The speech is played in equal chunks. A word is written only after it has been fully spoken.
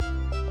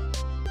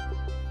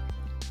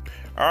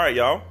All right,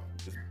 y'all.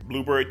 It's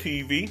Bluebird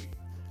TV.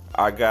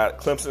 I got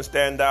Clemson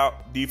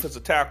standout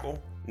defensive tackle,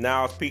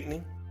 Niles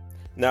Petney.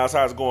 Niles,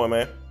 how's it going,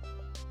 man?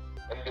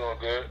 I'm doing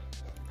good.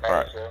 All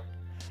right.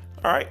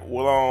 All right.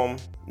 Well,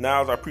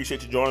 Niles, I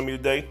appreciate you joining me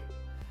today.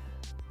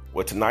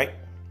 Well, tonight.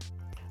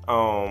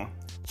 So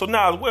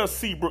Niles, where's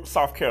Seabrook,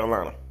 South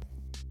Carolina?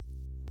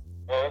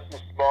 It's a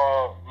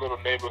small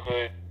little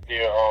neighborhood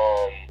near,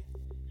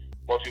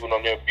 most people know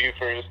near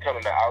Beaufort. It's kind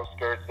of the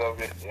outskirts of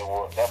it.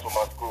 That's where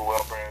my school,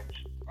 Well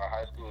Branch, our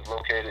high school, is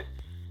located.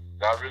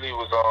 And I really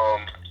was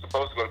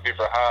supposed to go to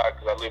Beaufort High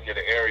because I live near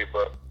the area,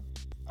 but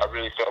I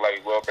really felt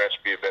like Well Branch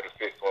would be a better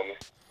fit for me.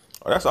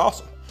 Oh, that's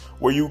awesome.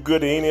 Were you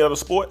good at any other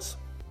sports?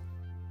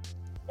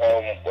 When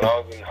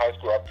I was in high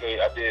school, I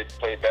did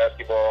play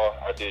basketball,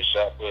 I did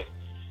shot put,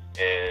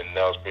 and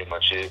that was pretty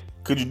much it.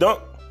 Could you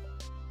dunk?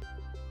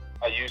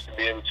 I used to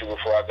be able to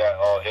before I got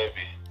all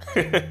heavy.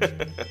 Ain't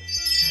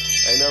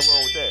nothing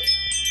wrong with that.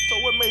 So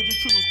what made you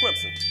choose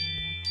Clemson?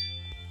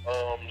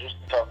 Just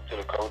talking to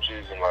the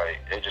coaches, and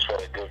it just felt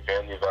like a good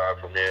family vibe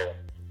from there.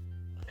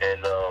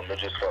 And it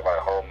just felt like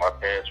home. My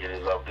parents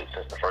really loved it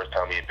since the first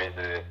time we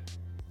visited.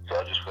 So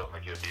I just felt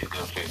like it would be a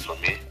good fit for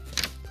me.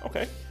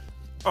 Okay.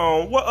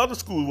 What other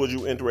schools was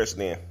you interested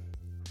in?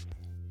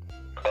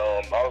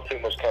 I was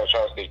pretty much kind of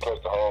trying to stay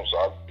close to home, so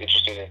I'm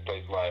interested in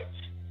places like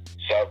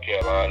South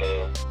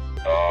Carolina,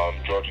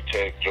 Georgia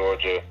Tech,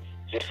 Georgia,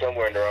 just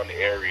somewhere in around the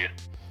area.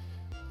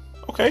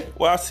 Okay.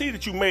 Well, I see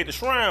that you made the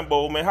Shrine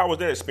Bowl, man. How was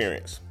that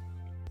experience?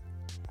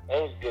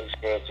 That was a good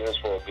experience. It was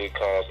for a good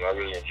cause, and I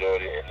really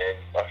enjoyed it. And then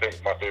I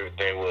think my favorite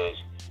thing was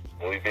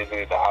when we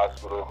visited the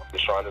hospital, the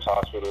Shriners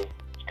Hospital,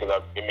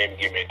 because it made me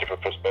give me a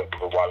different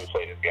perspective of why we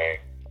played this game.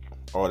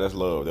 Oh, that's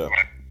love, yeah.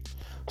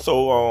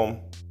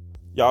 So,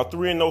 y'all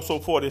 3-0 so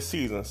far this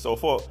season. So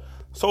far,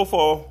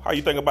 how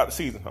you think about the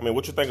season? I mean,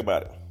 what you think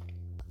about it?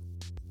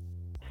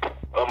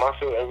 I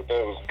feel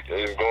everything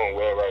is going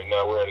well right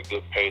now. We're at a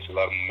good pace, a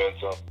lot of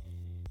momentum,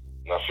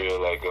 and I feel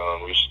like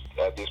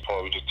at this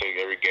point we just take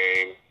every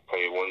game, play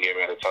it one game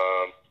at a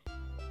time,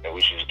 and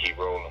we should just keep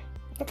rolling.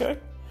 Okay.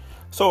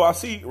 So I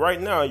see right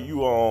now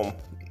you are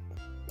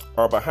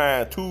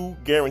behind 2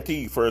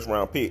 guaranteed first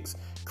round picks,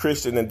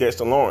 Christian and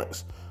Dexter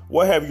Lawrence.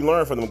 What have you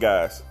learned from them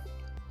guys?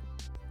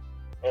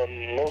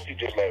 Mostly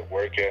just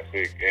work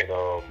ethic and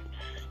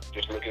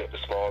just looking at the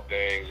small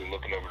things and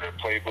looking over their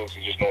playbooks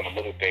and just knowing the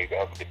little things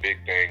after the big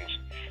things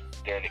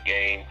during the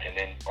game, and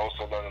then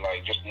also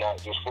learning just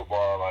not just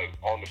football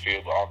on the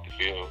field but off the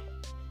field,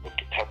 with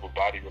the type of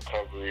body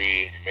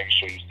recovery, making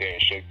sure you stay in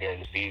shape during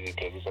the season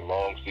because it's a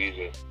long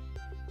season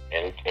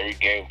and every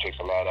game takes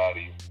a lot out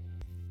of you.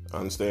 I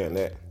understand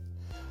that.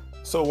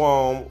 So,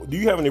 do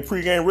you have any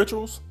pregame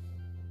rituals?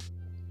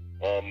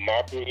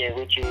 My pregame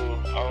ritual,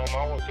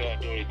 I won't say I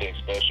do anything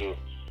special.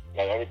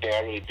 Only thing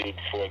I really do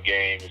before a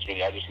game is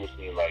I just listen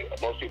to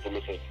most people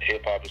listen to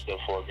hip hop and stuff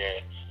before a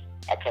game.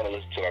 I kind of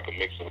listen to a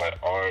mix of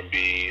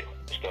R&B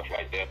stuff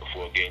like that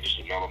before a game just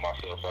to mellow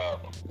myself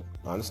out.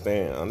 I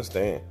understand.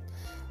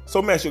 So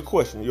let me ask you a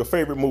question. Your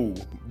favorite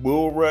move,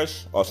 bull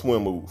rush or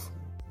swim move?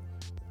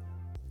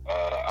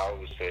 I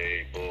would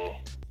say bull.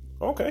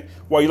 Okay.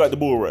 Why you like the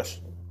bull rush?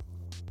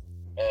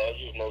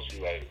 Just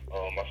mostly I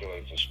feel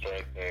like it's a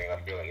strength thing. I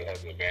feel like it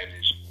has an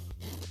advantage.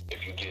 If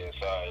you get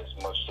inside, it's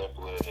much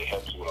simpler. It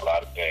helps you with a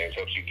lot of things.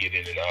 Helps you get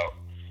in and out.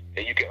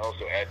 And you can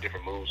also add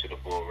different moves to the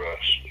bull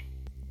rush.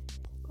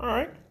 All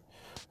right.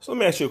 So let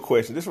me ask you a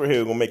question. This right here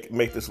is going to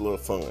make this a little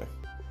fun.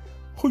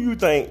 Who you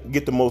think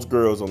get the most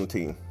girls on the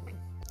team?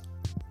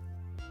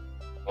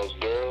 Most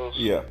girls?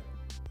 Yeah.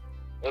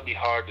 That'd be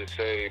hard to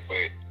say,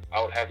 but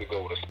I would have to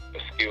go with a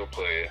skill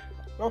player.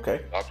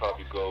 Okay. I'd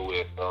probably go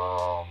with,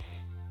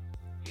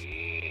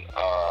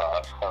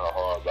 it's kind of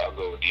hard, but I'll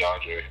go with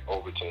DeAndre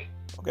Overton.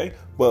 Okay,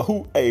 well,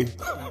 who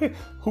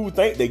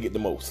think they get the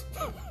most?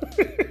 I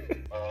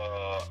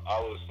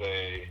would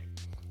say,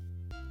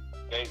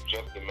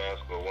 Justin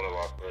Masco, one of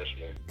our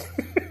freshmen.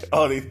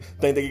 Oh, they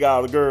think they got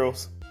all the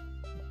girls?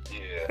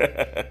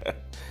 Yeah.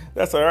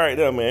 That's all right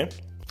there, man.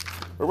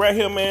 But right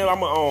here, man, I'm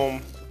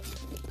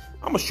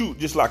gonna shoot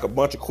just a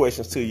bunch of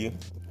questions to you.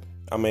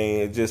 I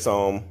mean, just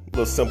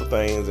little simple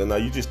things, and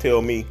you just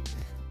tell me,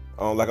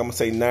 I'm gonna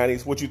say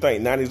 90s. What you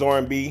think, 90s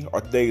R&B or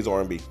today's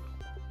R&B?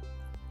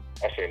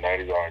 I say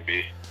 90s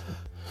R&B.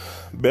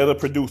 Better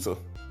producer,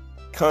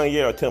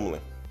 Kanye or Timbaland?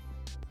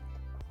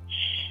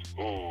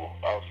 Ooh,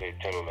 I would say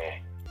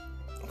Timbaland.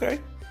 Okay.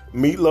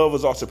 Meat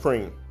lovers or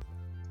Supreme?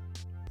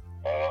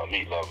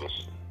 Meat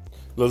lovers.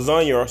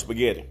 Lasagna or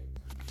spaghetti?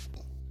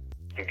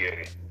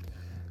 Spaghetti.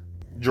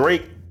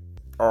 Drake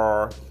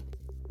or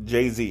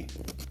Jay-Z?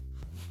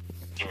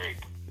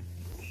 Drake.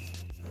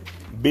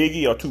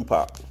 Biggie or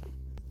Tupac?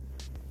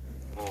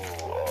 Ooh, I'm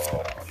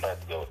gonna have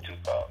to go with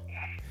Tupac.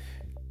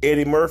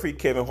 Eddie Murphy,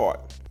 Kevin Hart?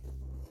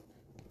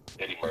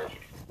 Eddie Murphy.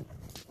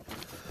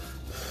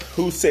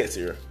 Who's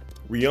sexier,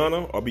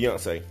 Rihanna or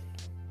Beyonce?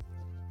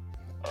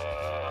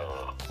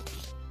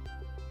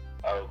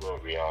 I would go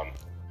with Rihanna.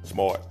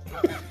 Smart.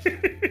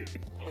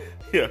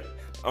 Yeah.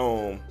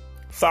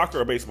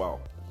 Soccer or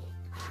baseball?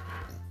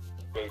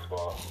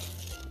 Baseball.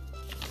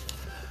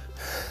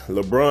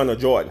 LeBron or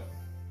Jordan?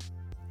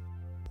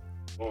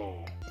 Ooh,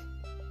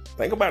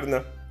 Think about it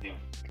now.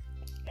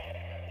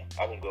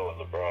 I'm gonna go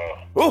with LeBron.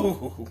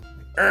 Ooh.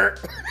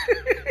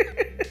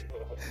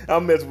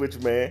 I'm messing with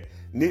you, man.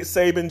 Nick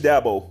Saban,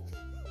 Dabo.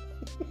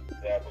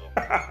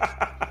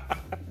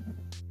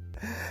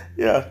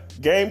 Yeah.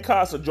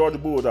 Gamecocks or Georgia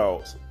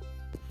Bulldogs?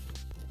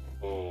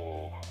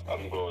 Ooh, I'm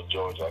gonna go with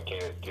Georgia. I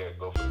can't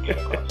go for the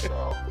Gamecocks at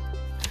all.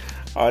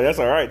 Oh, that's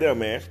all right there,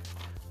 man.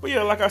 But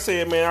yeah, like I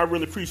said, man, I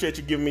really appreciate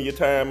you giving me your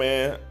time,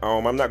 man.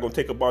 I'm not gonna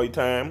take up all your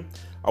time.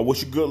 I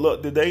wish you good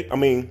luck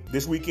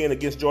this weekend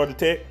against Georgia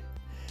Tech.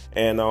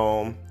 And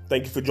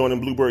thank you for joining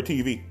Bluebird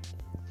TV.